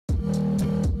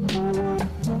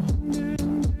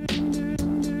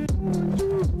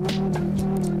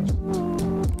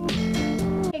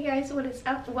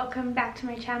up? Welcome back to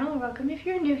my channel. Welcome if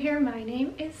you're new here. My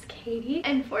name is Katie,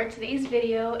 and for today's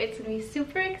video it's gonna be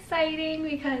super exciting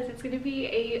because it's gonna be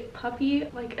a puppy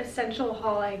essential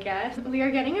haul, I guess. We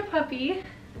are getting a puppy.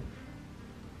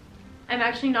 I'm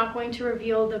actually not going to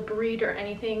reveal the breed or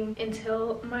anything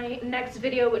until my next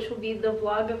video, which will be the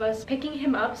vlog of us picking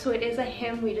him up. So it is a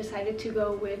him. We decided to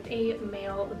go with a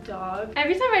male dog.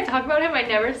 Every time I talk about him, I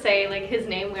never say his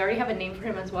name. We already have a name for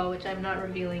him as well, which I'm not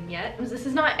revealing yet. This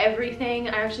is not everything.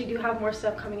 I actually do have more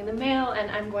stuff coming in the mail, and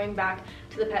I'm going back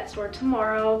to the pet store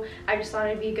tomorrow. I just thought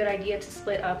it'd be a good idea to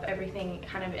split up everything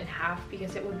kind of in half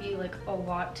because it would be a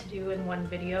lot to do in one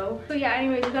video. So yeah,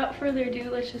 anyways, without further ado,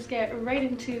 let's just get right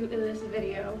into this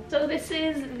video. So this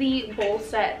is the bowl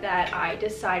set that I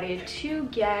decided to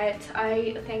get.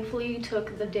 I thankfully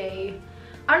took the day,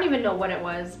 I don't even know when it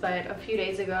was, but a few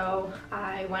days ago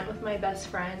I went with my best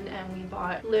friend and we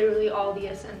bought literally all the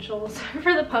essentials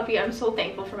for the puppy. I'm so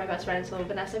thankful for my best friend. So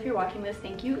Vanessa, if you're watching this,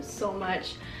 thank you so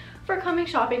much for coming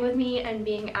shopping with me and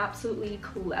being absolutely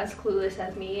as clueless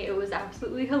as me. It was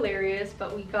absolutely hilarious,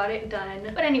 but we got it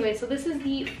done. But anyway, so this is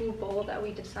the food bowl that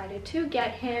we decided to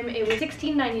get him. It was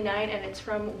 $16.99 and it's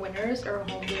from Winners or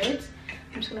Home Goods.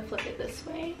 I'm just gonna flip it this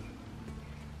way.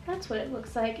 That's what it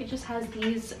looks like. It just has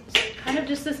these kind of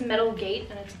just this metal gate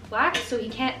and it's black, so you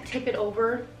can't tip it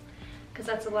over, because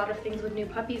that's a lot of things with new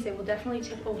puppies. They will definitely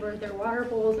tip over their water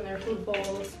bowls and their food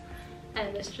bowls.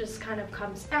 And this just kind of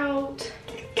comes out,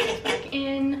 goes back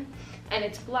in, and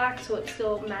it's black, so it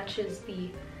still matches the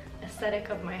aesthetic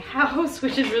of my house,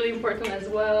 which is really important as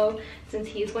well, since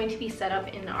he is going to be set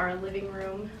up in our living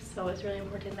room. So it's really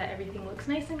important that everything looks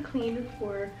nice and clean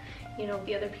for, you know,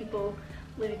 the other people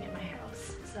living in my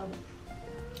house. So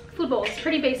food bowls,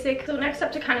 pretty basic. So next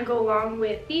up, to kind of go along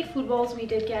with the food bowls, we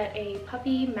did get a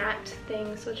puppy mat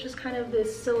thing. So it's just kind of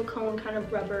this silicone kind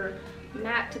of rubber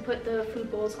mat to put the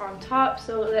food bowls on top,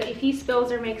 so that if he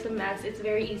spills or makes a mess, it's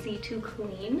very easy to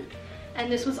clean. And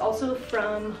this was also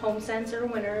from HomeSense or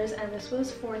Winners, and this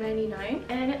was $4.99.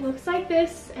 And it looks like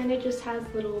this, and it just has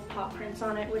little paw prints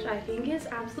on it, which I think is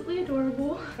absolutely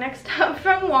adorable. Next up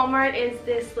from Walmart is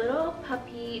this little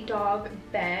puppy dog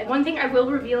bed. One thing I will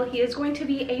reveal, he is going to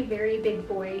be a very big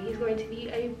boy. He's going to be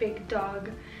a big dog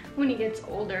when he gets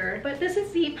older. But this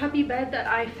is the puppy bed that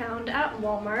I found at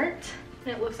Walmart.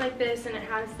 And it looks like this, and it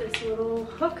has this little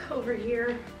hook over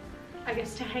here, I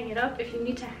guess, to hang it up if you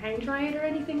need to hang dry it or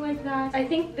anything like that. I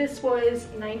think this was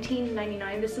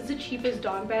 $19.99. This is the cheapest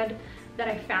dog bed that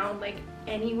I found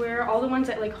anywhere. All the ones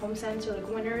at HomeSense or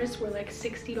Winners were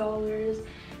 $60,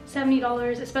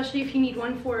 $70, especially if you need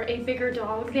one for a bigger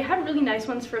dog. They had really nice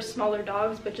ones for smaller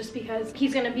dogs, but just because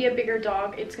he's gonna be a bigger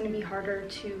dog, it's gonna be harder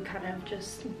to kind of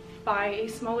just buy a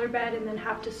smaller bed and then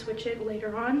have to switch it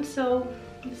later on. So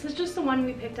this is just the one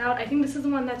we picked out. I think this is the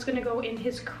one that's going to go in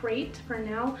his crate for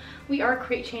now. We are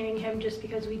crate chaining him just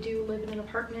because we do live in an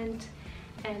apartment,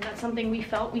 and that's something we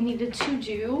felt we needed to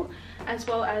do, as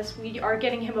well as we are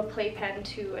getting him a playpen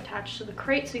to attach to the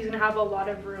crate, so he's gonna have a lot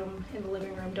of room in the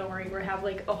living room. Don't worry, we have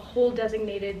a whole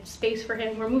designated space for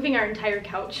him. We're moving our entire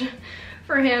couch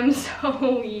for him,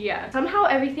 so yeah. Somehow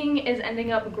everything is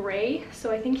ending up gray, so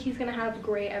I think he's gonna have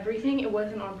gray everything. It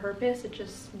wasn't on purpose, it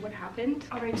just what happened.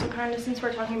 All right, so kind of since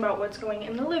we're talking about what's going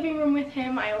in the living room with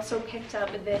him, I also picked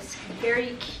up this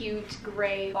very cute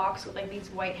gray box with these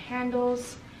white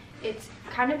handles. It's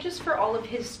kind of just for all of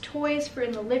his toys for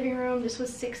in the living room. This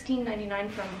was $16.99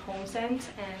 from HomeSense,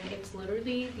 and it's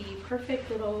literally the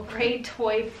perfect little gray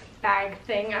toy bag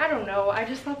thing. I don't know, I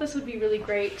just thought this would be really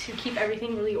great to keep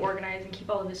everything really organized and keep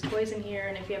all of his toys in here,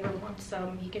 and if he ever wants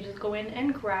some, he can just go in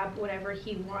and grab whatever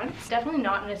he wants. Definitely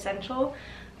not an essential,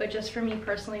 but just for me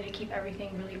personally, to keep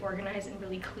everything really organized and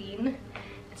really clean,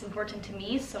 it's important to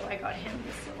me, so I got him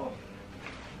this little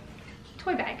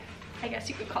toy bag, I guess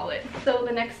you could call it. So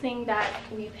the next thing that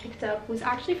we picked up was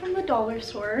actually from the dollar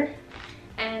store,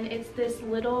 and it's this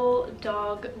little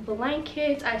dog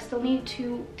blanket. I still need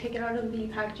to take it out of the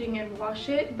packaging and wash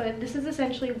it, but this is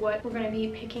essentially what we're going to be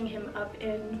picking him up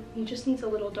in. He just needs a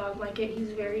little dog blanket. He's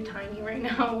very tiny right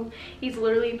now. He's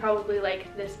literally probably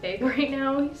this big right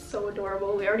now. He's so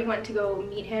adorable. We already went to go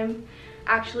meet him.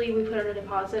 Actually, we put out a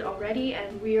deposit already,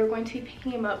 and we are going to be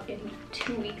picking him up in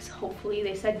 2 weeks, hopefully.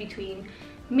 They said between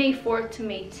May 4th to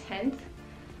May 10th,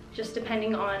 just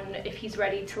depending on if he's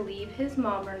ready to leave his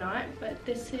mom or not. But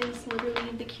this is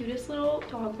literally the cutest little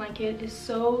dog blanket. It is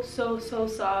so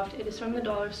soft. It is from the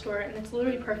dollar store, and it's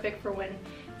literally perfect for when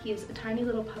he is a tiny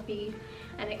little puppy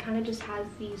and it kind of just has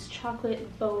these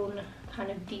chocolate bone kind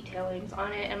of detailings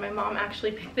on it, and my mom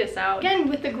actually picked this out again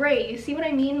with the gray. You see what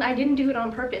I mean? I didn't do it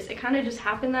on purpose. It kind of just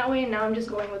happened that way, and now I'm just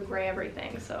going with gray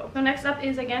everything. So next up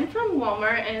is again from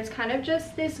Walmart, and it's kind of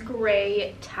just this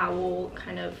gray towel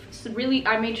kind of. Really,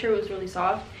 I made sure it was really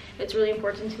soft. It's really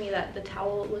important to me that the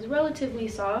towel was relatively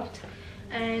soft.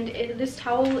 And this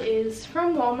towel is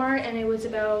from Walmart, and it was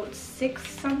about $6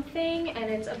 something, and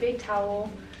it's a big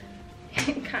towel.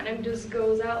 It kind of just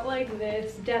goes out like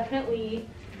this. Definitely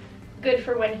good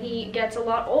for when he gets a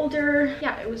lot older.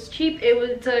 Yeah, it was cheap.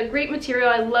 It's a great material.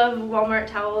 I love Walmart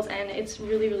towels, and it's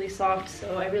really, really soft,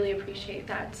 so I really appreciate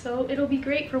that. So it'll be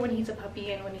great for when he's a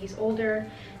puppy and when he's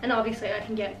older, and obviously I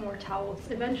can get more towels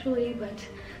eventually, but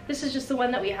this is just the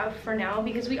one that we have for now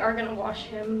because we are gonna wash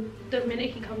him the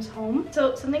minute he comes home.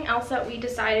 So something else that we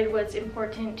decided was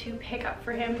important to pick up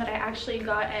for him that I actually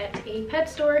got at a pet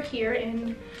store here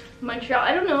in Montreal.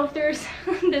 I don't know if there's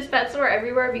this pet store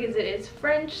everywhere because it is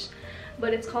French,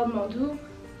 but it's called Mondu,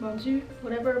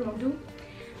 whatever, Mondu.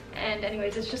 And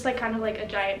anyways, it's just like kind of like a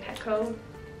giant Petco.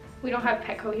 We don't have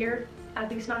Petco here, at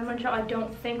least not in Montreal. I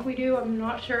don't think we do, I'm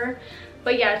not sure.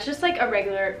 But yeah, it's just like a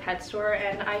regular pet store,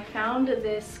 and I found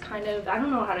this kind of, I don't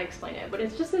know how to explain it, but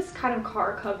it's just this kind of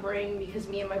car covering because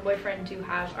me and my boyfriend do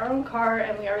have our own car,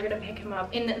 and we are gonna pick him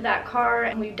up in that car,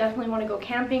 and we definitely want to go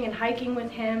camping and hiking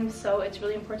with him, so it's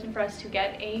really important for us to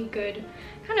get a good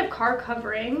kind of car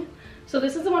covering. So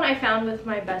this is the one I found with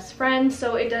my best friend.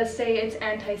 So it does say it's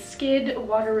anti-skid,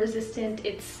 water resistant,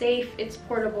 it's safe, it's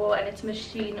portable, and it's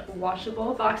machine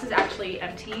washable. The box is actually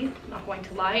empty, I'm not going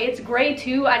to lie. It's gray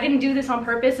too. I didn't do this on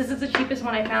purpose. This is the cheapest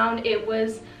one I found. It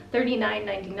was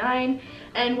 $39.99.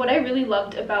 And what I really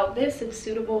loved about this, it's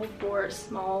suitable for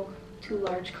small to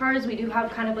large cars. We do have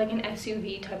kind of like an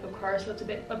SUV type of car, so it's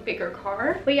a bigger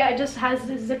car. But yeah, it just has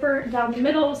this zipper down the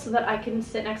middle so that I can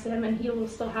sit next to him and he will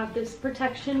still have this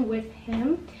protection with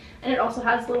him. And it also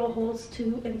has little holes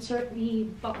to insert the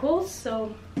buckles.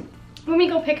 So when we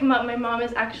go pick him up, my mom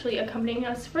is actually accompanying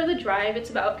us for the drive.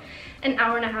 It's about an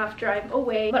hour-and-a-half drive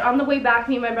away. But on the way back,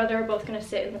 me and my brother are both gonna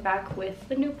sit in the back with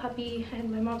the new puppy,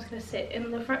 and my mom's gonna sit in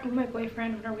the front with my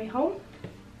boyfriend on our way home.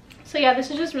 So yeah,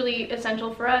 this is just really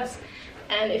essential for us,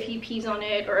 and if he pees on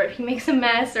it or if he makes a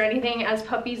mess or anything, as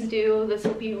puppies do, this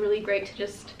will be really great to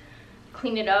just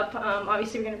clean it up.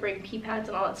 Obviously we're going to bring pee pads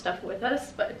and all that stuff with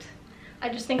us, but I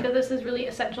just think that this is really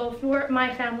essential for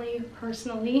my family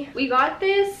personally. We got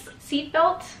this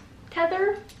seatbelt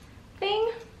tether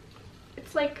thing.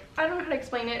 It's like, I don't know how to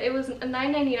explain it. It was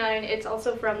 $9.99. It's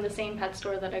also from the same pet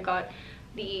store that I got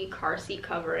the car seat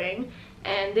covering,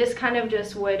 and this kind of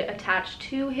just would attach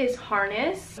to his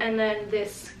harness, and then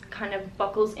this kind of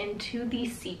buckles into the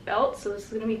seat belt. So this is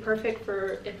going to be perfect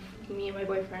for if me and my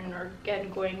boyfriend are again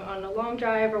going on a long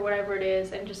drive or whatever it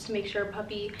is, and just to make sure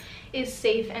puppy is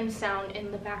safe and sound in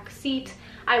the back seat.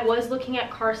 I was looking at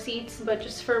car seats, but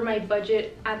just for my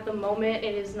budget at the moment,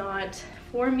 it is not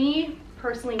for me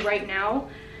personally right now.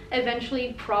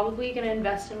 Eventually probably gonna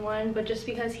invest in one, but just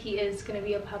because he is gonna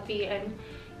be a puppy and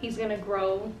he's gonna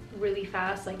grow really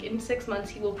fast, like in 6 months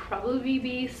he will probably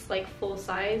be like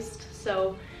full-sized,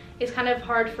 so it's kind of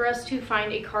hard for us to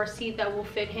find a car seat that will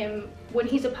fit him when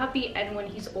he's a puppy and when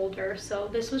he's older. So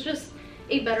this was just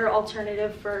a better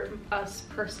alternative for us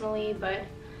personally. But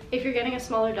if you're getting a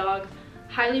smaller dog,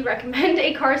 highly recommend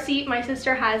a car seat. My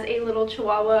sister has a little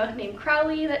Chihuahua named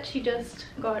Crowley that she just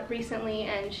got recently,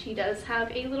 and she does have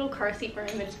a little car seat for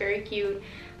him. It's very cute.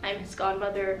 I'm his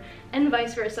godmother, and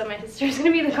vice versa. My sister's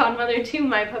gonna be the godmother to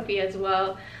my puppy as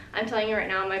well. I'm telling you right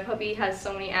now, my puppy has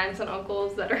so many aunts and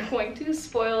uncles that are going to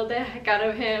spoil the heck out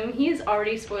of him. He's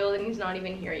already spoiled and he's not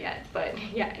even here yet. But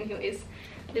yeah, anyways,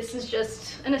 this is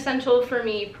just an essential for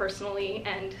me personally,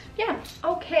 and yeah.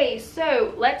 Okay,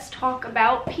 so let's talk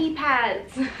about pee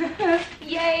pads.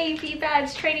 Yay, pee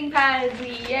pads, training pads,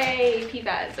 yay, pee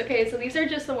pads. Okay, so these are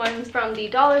just the ones from the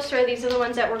dollar store. These are the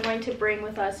ones that we're going to bring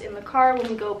with us in the car when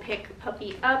we go pick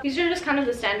puppy up. These are just kind of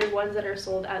the standard ones that are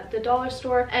sold at the dollar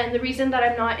store, and the reason that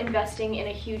I'm not investing in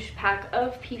a huge pack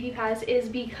of pee pads is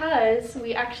because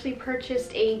we actually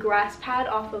purchased a grass pad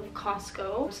off of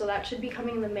Costco, so that should be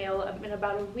coming in the mail in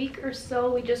about a week or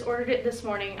so. We just ordered it this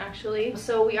morning actually.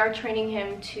 So we are training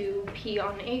him to pee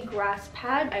on a grass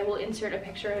pad. I will insert a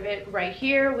picture of it right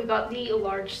here. We got the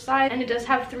large size, and it does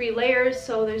have 3 layers.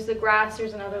 So there's the grass,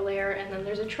 there's another layer, and then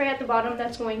there's a tray at the bottom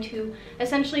that's going to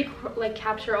essentially like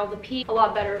capture all the pee. A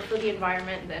lot better for the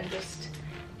environment than just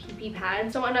pee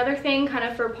pad. So another thing kind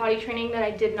of for potty training that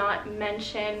I did not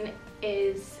mention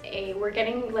is we're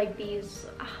getting like these,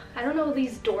 I don't know,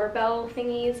 these doorbell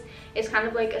thingies. It's kind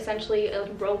of like essentially a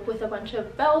rope with a bunch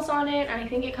of bells on it, and I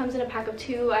think it comes in a pack of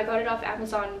 2. I got it off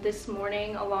Amazon this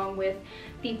morning along with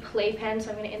the playpen, so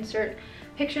I'm going to insert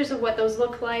pictures of what those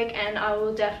look like, and I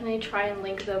will definitely try and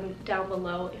link them down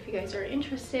below if you guys are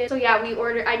interested. So yeah,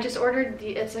 I just ordered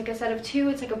it's like a set of 2.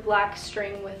 It's like a black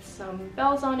string with some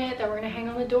bells on it that we're gonna hang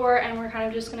on the door, and we're kind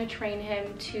of just gonna train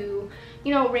him to,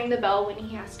 you know, ring the bell when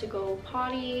he has to go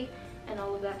potty and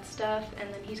all of that stuff.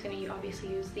 And then he's gonna obviously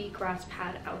use the grass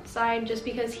pad outside, just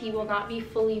because he will not be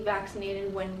fully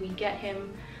vaccinated when we get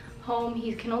him home.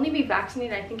 He can only be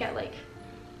vaccinated, I think, at like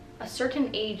a certain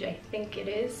age, I think it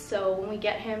is. So when we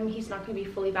get him, he's not going to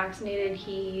be fully vaccinated.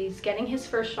 He's getting his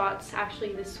first shots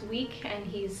actually this week, and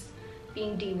he's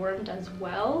being dewormed as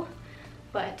well.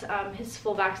 But his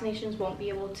full vaccinations won't be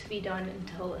able to be done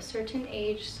until a certain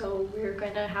age. So we're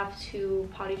going to have to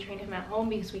potty train him at home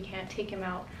because we can't take him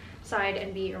outside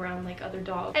and be around like other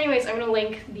dogs. Anyways, I'm going to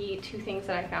link the 2 things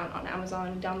that I found on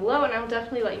Amazon down below, and I'll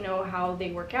definitely let you know how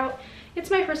they work out. It's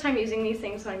my first time using these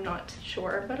things, so I'm not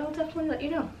sure, but I'll definitely let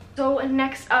you know. So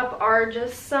next up are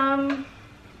just some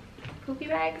poopy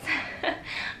bags.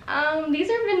 These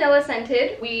are vanilla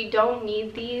scented. We don't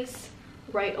need these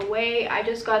right away. I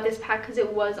just got this pack because it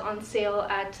was on sale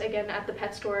at the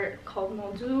pet store called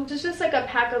Mozu. It's just like a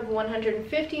pack of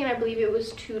 150, and I believe it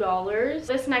was $2.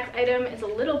 This next item is a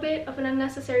little bit of an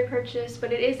unnecessary purchase,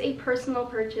 but it is a personal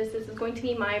purchase. This is going to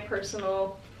be my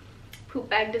personal poop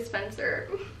bag dispenser.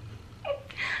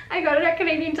 I got it at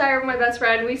Canadian Tire with my best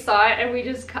friend. We saw it and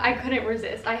I couldn't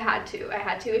resist. I had to.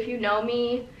 If you know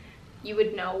me, you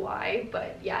would know why.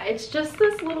 But yeah, it's just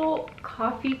this little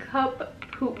coffee cup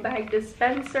poop bag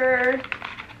dispenser,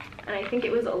 and I think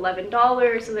it was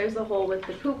 $11. So there's a hole with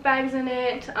the poop bags in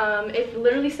it. It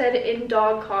literally said in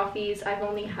dog coffees. I've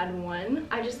only had one.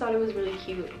 I just thought it was really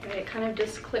cute. It kind of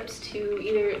just clips to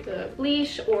either the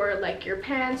leash or like your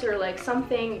pants or like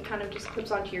something. It kind of just clips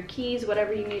onto your keys,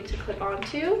 whatever you need to clip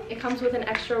onto. It comes with an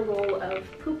extra roll of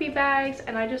poopy bags,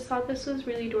 and I just thought this was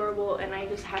really adorable, and I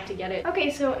just had to get it. Okay,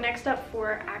 so next up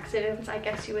for accidents, I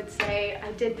guess you would say,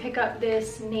 I did pick up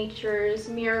this Nature's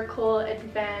Miracle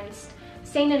Advanced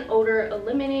Stain and Odor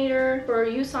Eliminator for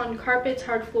use on carpets,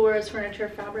 hard floors, furniture,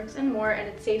 fabrics, and more, and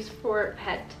it's safe for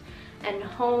pet and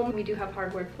home. We do have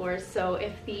hardwood floors, so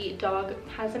if the dog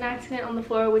has an accident on the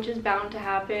floor, which is bound to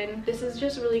happen, this is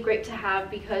just really great to have,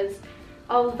 because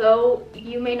although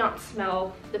you may not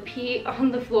smell the pee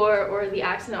on the floor or the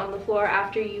accident on the floor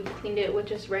after you've cleaned it with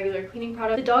just regular cleaning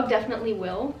product, the dog definitely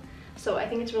will. So I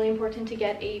think it's really important to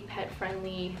get a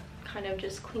pet-friendly kind of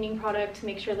just cleaning product to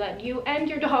make sure that you and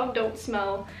your dog don't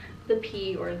smell the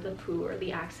pee or the poo or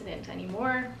the accident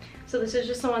anymore. So this is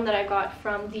just the one that I got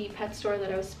from the pet store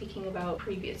that I was speaking about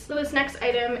previously. So this next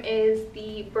item is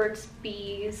the Burt's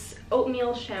Bees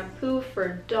oatmeal shampoo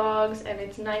for dogs, and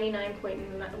it's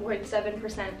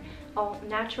 99.7% all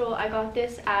natural. I got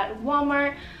this at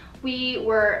Walmart. We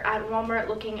were at Walmart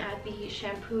looking at the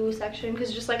shampoo section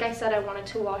because, just like I said, I wanted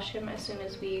to wash him as soon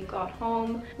as we got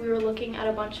home. We were looking at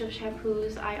a bunch of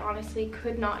shampoos. I honestly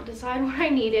could not decide what I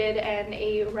needed, and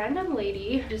a random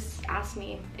lady just asked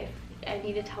me if I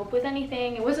needed help with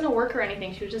anything. It wasn't a work or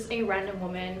anything. She was just a random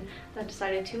woman that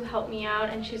decided to help me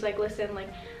out, and she's like, listen, like,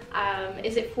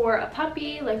 is it for a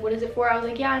puppy? Like, what is it for? I was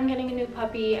like, yeah, I'm getting a new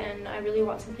puppy, and I really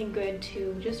want something good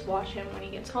to just wash him when he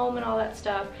gets home and all that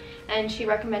stuff. And she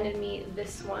recommended me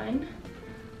this one.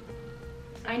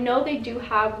 I know they do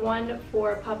have one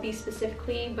for puppies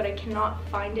specifically, but I cannot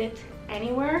find it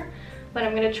anywhere. But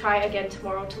I'm gonna try again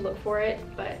tomorrow to look for it.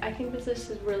 But I think this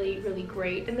is really, really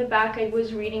great. In the back, I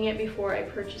was reading it before I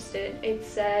purchased it. It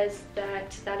says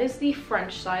that is the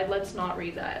French side. Let's not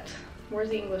read that. Where's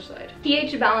the English side?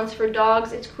 pH balance for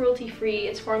dogs. It's cruelty-free.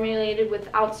 It's formulated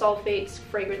without sulfates,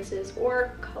 fragrances,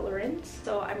 or colorants.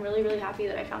 So I'm really, really happy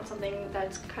that I found something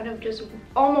that's kind of just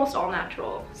almost all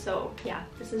natural. So yeah,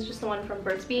 this is just the one from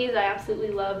Burt's Bees. I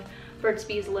absolutely love Burt's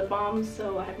Bees lip balms,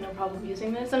 so I have no problem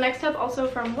using this. So next up, also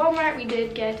from Walmart, we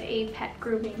did get a pet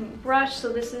grooming brush.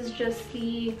 So this is just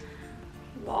the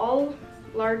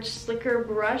large slicker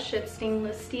brush. It's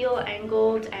stainless steel,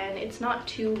 angled, and it's not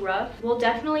too rough. We'll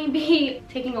definitely be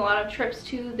taking a lot of trips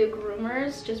to the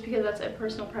groomers just because that's a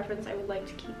personal preference. I would like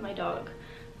to keep my dog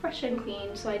fresh and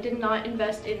clean, so I did not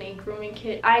invest in a grooming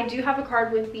kit. I do have a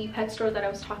card with the pet store that I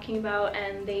was talking about,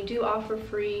 and they do offer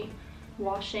free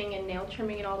washing and nail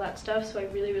trimming and all that stuff, so I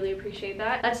really, really appreciate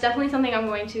that. That's definitely something I'm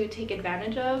going to take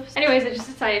advantage of. Anyways, I just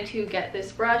decided to get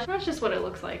this brush. That's just what it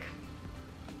looks like.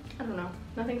 I don't know,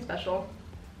 nothing special.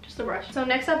 Just a brush. So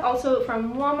next up, also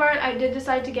from Walmart, I did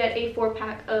decide to get a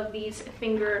 4-pack of these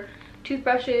finger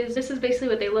toothbrushes. This is basically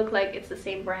what they look like. It's the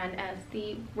same brand as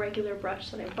the regular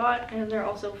brush that I bought, and they're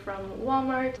also from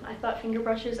Walmart. I thought finger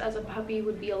brushes as a puppy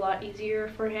would be a lot easier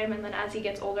for him, and then as he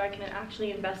gets older I can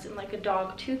actually invest in like a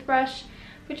dog toothbrush,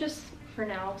 which is for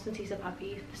now, since he's a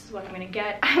puppy, this is what I'm gonna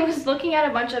get. I was looking at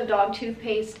a bunch of dog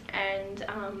toothpaste and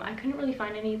I couldn't really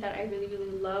find any that I really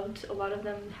loved. A lot of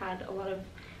them had a lot of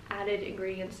added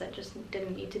ingredients that just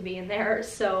didn't need to be in there,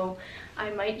 so I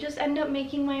might just end up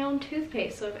making my own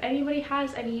toothpaste. So if anybody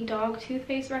has any dog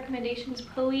toothpaste recommendations,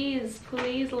 please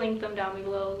link them down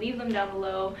below, leave them down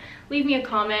below, leave me a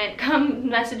comment, come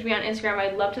message me on Instagram.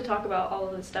 I'd love to talk about all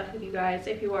of this stuff with you guys.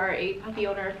 If you are a puppy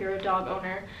owner, if you're a dog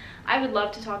owner, I would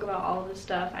love to talk about all of this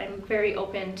stuff. I'm very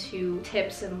open to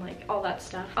tips and like all that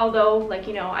stuff. Although, like,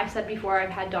 you know, I said before, I've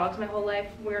had dogs my whole life.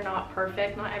 We're not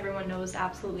perfect. Not everyone knows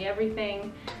absolutely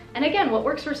everything. And again, what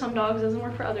works for some dogs doesn't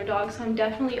work for other dogs. So I'm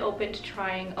definitely open to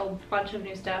trying a bunch of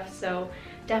new stuff. So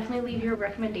definitely leave your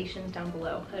recommendations down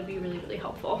below. That'd be really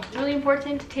helpful. It's really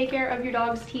important to take care of your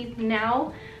dog's teeth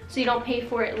now so you don't pay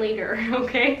for it later,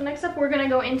 okay? Next up, we're gonna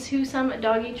go into some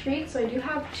doggy treats. So I do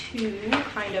have two,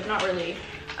 kind of, not really.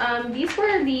 These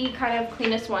were the kind of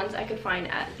cleanest ones I could find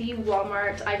at the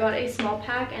Walmart. I got a small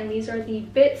pack, and these are the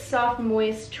Bit Soft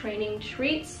Moist Training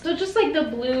Treats. So just like the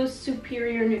blue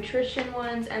Superior Nutrition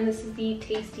ones, and this is the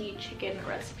Tasty Chicken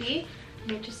Recipe. And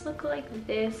they just look like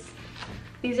this.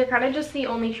 These are kind of just the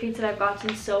only treats that I've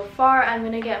gotten so far. I'm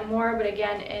gonna get more, but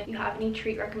again, if you have any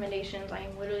treat recommendations, I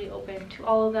am literally open to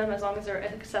all of them as long as they're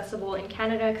accessible in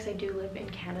Canada, because I do live in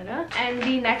Canada. And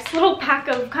the next little pack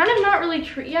of kind of not really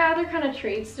treats, yeah, they're kind of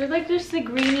treats. They're like just the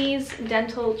Greenies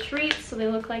dental treats, so they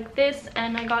look like this.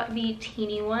 And I got the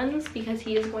teeny ones because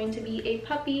he is going to be a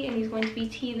puppy and he's going to be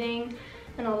teething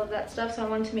and all of that stuff, so I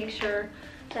wanted to make sure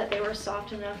that they were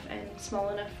soft enough and small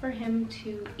enough for him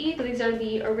to eat. So these are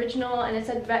the original, and it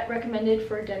said vet recommended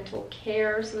for dental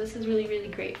care, so this is really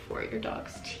great for your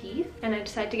dog's teeth. And I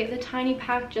decided to get the tiny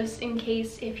pack just in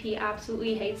case if he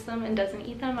absolutely hates them and doesn't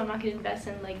eat them, I'm not going to invest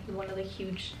in like one of the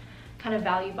huge kind of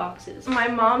value boxes. My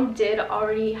mom did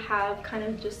already have kind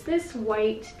of just this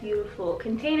white beautiful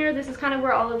container. This is kind of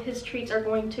where all of his treats are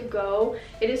going to go.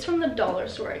 It is from the dollar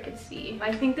store, I could see.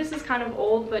 I think this is kind of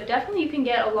old, but definitely you can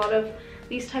get a lot of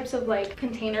these types of like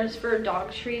containers for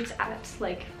dog treats at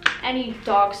like any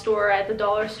dog store, at the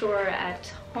dollar store,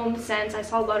 at Home Sense. I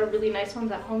saw a lot of really nice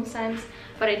ones at Home Sense,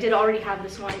 but I did already have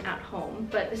this one at home.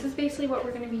 But this is basically what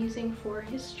we're going to be using for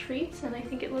his treats, and I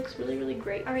think it looks really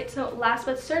great. All right, so last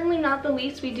but certainly not the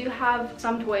least, we do have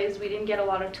some toys. We didn't get a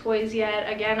lot of toys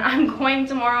yet. Again, I'm going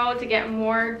tomorrow to get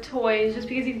more toys just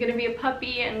because he's going to be a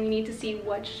puppy and we need to see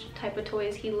which type of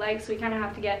toys he likes. So we kind of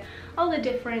have to get all the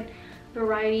different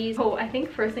varieties. Oh, I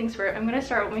think first things first, I'm gonna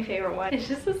start with my favorite one. It's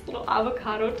just this little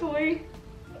avocado toy.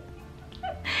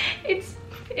 It's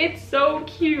so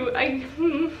cute.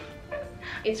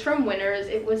 It's from Winners.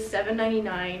 It was $7.99,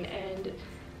 and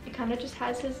it kind of just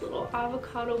has his little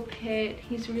avocado pit.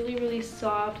 He's really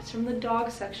soft. It's from the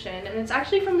dog section, and it's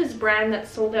actually from this brand that's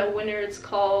sold at Winners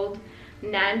called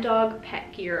Nan Dog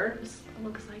Pet Gear. This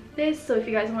looks like this, so if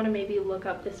you guys want to maybe look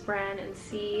up this brand and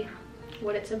see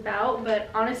what it's about.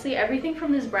 But honestly, everything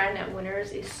from this brand at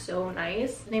Winners is so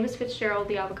nice. His name is Fitzgerald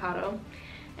the avocado,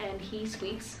 and he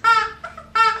squeaks.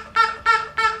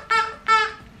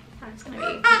 That's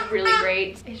gonna be really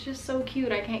great. It's just so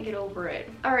cute. I can't get over it.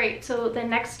 All right, so the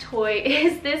next toy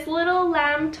is this little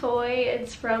lamb toy.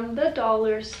 It's from the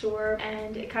dollar store,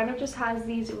 and it kind of just has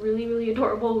these really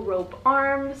adorable rope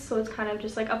arms. So it's kind of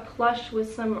just like a plush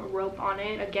with some rope on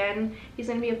it. Again, he's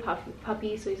gonna be a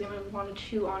puppy, so he's gonna want to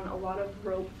chew on a lot of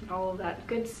rope and all of that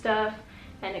good stuff.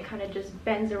 And it kind of just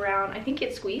bends around. I think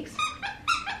it squeaks.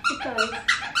 It does.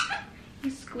 He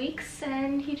squeaks,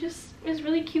 and he just is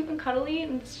really cute and cuddly,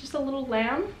 and it's just a little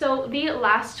lamb. So the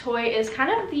last toy is kind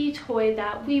of the toy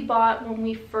that we bought when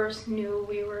we first knew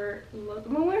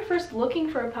when we were first looking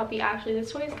for a puppy. Actually,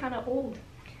 this toy is kind of old.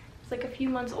 It's like a few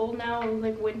months old now. It was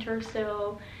like winter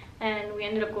still, and we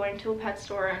ended up going to a pet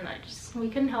store, and we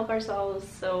couldn't help ourselves.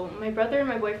 So my brother and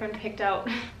my boyfriend picked out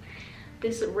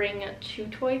this ring chew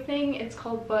toy thing. It's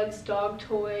called Bud's Dog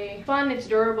Toy. Fun, it's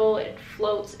durable, it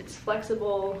floats, it's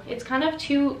flexible. It's kind of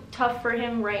too tough for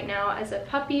him right now as a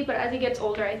puppy, but as he gets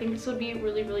older, I think this would be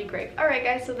really great. Alright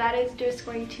guys, so that is just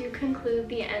going to conclude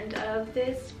the end of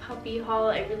this puppy haul.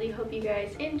 I really hope you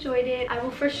guys enjoyed it. I will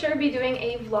for sure be doing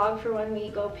a vlog for when we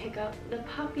go pick up the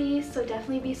puppy, so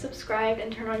definitely be subscribed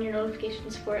and turn on your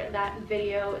notifications for that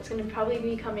video. It's going to probably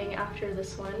be coming after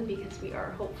this one because we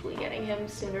are hopefully getting him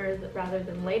sooner rather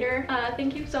than later.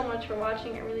 Thank you so much for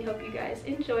watching. I really hope you guys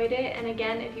enjoyed it, and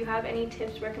again, if you have any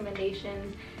tips,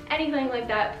 recommendations, anything like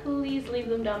that, please leave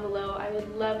them down below. I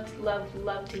would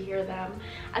love to hear them.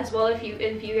 As well, if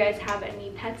you guys have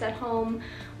any pets at home,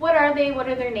 what are they, what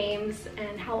are their names,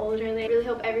 and how old are they? I really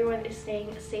hope everyone is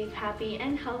staying safe, happy,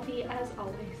 and healthy as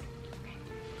always. Okay.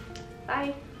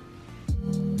 Bye.